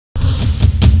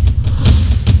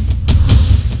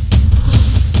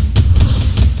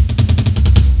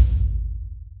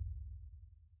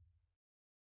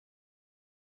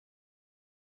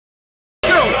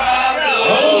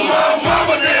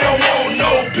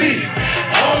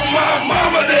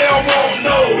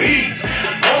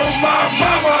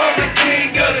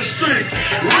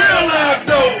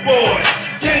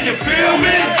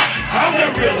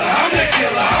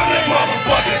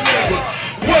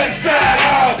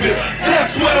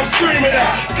scream it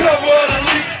out. Cover of the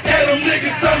leak, gave them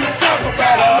niggas something to talk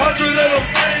about. 100 of them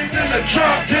things in the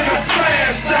drop, till I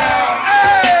smashed out.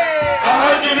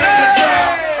 100 in the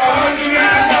drop, 100 in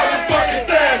the motherfucking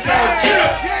stash house. Yeah,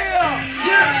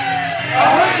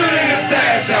 100 in the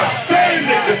stash house. Same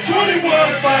nigga,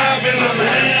 21.5 in the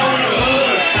lane on the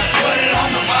hood. Put it on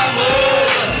the mama.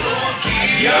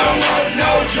 You don't want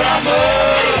no drama.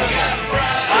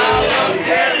 I love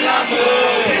that llama.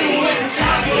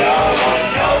 You don't want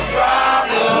no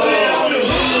problem. Put it on the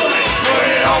hood. Put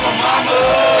it on my mama.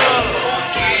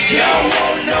 You don't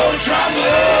want no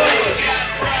drama.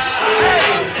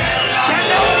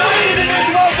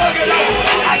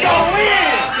 I go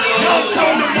in. No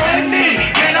tone to money.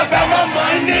 Ain't about my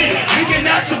money. You can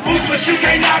knock some boots, but you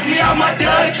can't knock me out my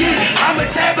ducky. My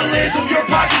metabolism, your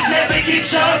pockets never get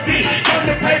chubby. Come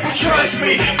to paper, trust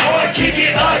me. Boy, kick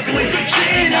it ugly.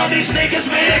 Shitting on these niggas,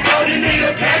 man, go to need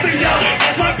a papillon.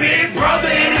 That's my big brother,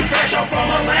 and he fresh off from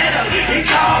Atlanta. He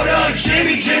called up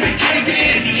Jimmy came to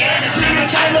Indiana. Jimmy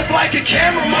J look like a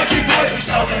camera monkey, boys be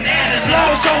so bananas.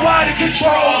 Slow, so out of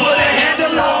control, put a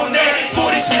handle on that.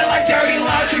 40 smell like dirty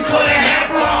laundry, put a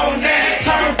hammer on that.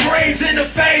 Turn braids in the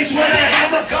face when the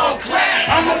hammer go clap.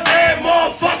 I'm a bad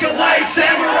motherfucker like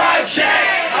Samurai Jack.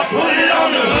 I put it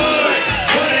on the hood,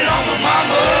 put it on my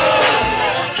mama.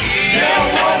 You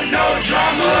don't want no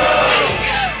drama.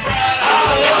 I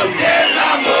love that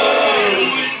llama.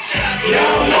 You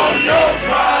don't want no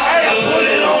pride. I put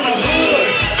it on the hood,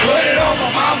 put it on my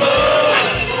mama.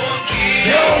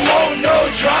 You don't want no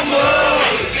drama.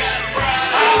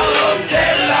 I love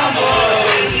that llama.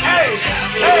 Hey,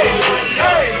 hey,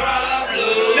 hey.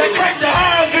 They crack the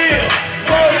Harville.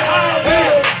 Crack the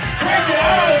Harville. Crack the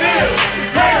Harville.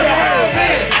 Crack the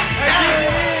Harville.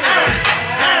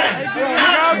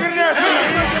 Y'all get in there too.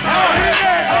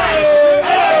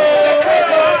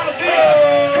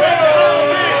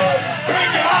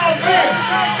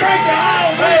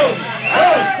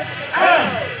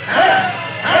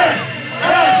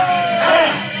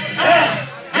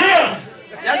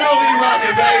 Y'all know we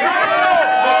rockin', baby.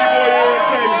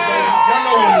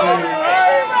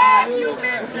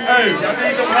 Hey, y'all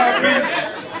need them hot beats?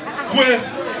 Swift.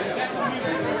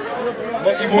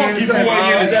 Munki Boi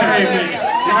Entertainment.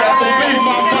 You got to be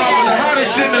my mama, the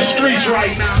hottest in the streets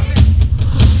right now.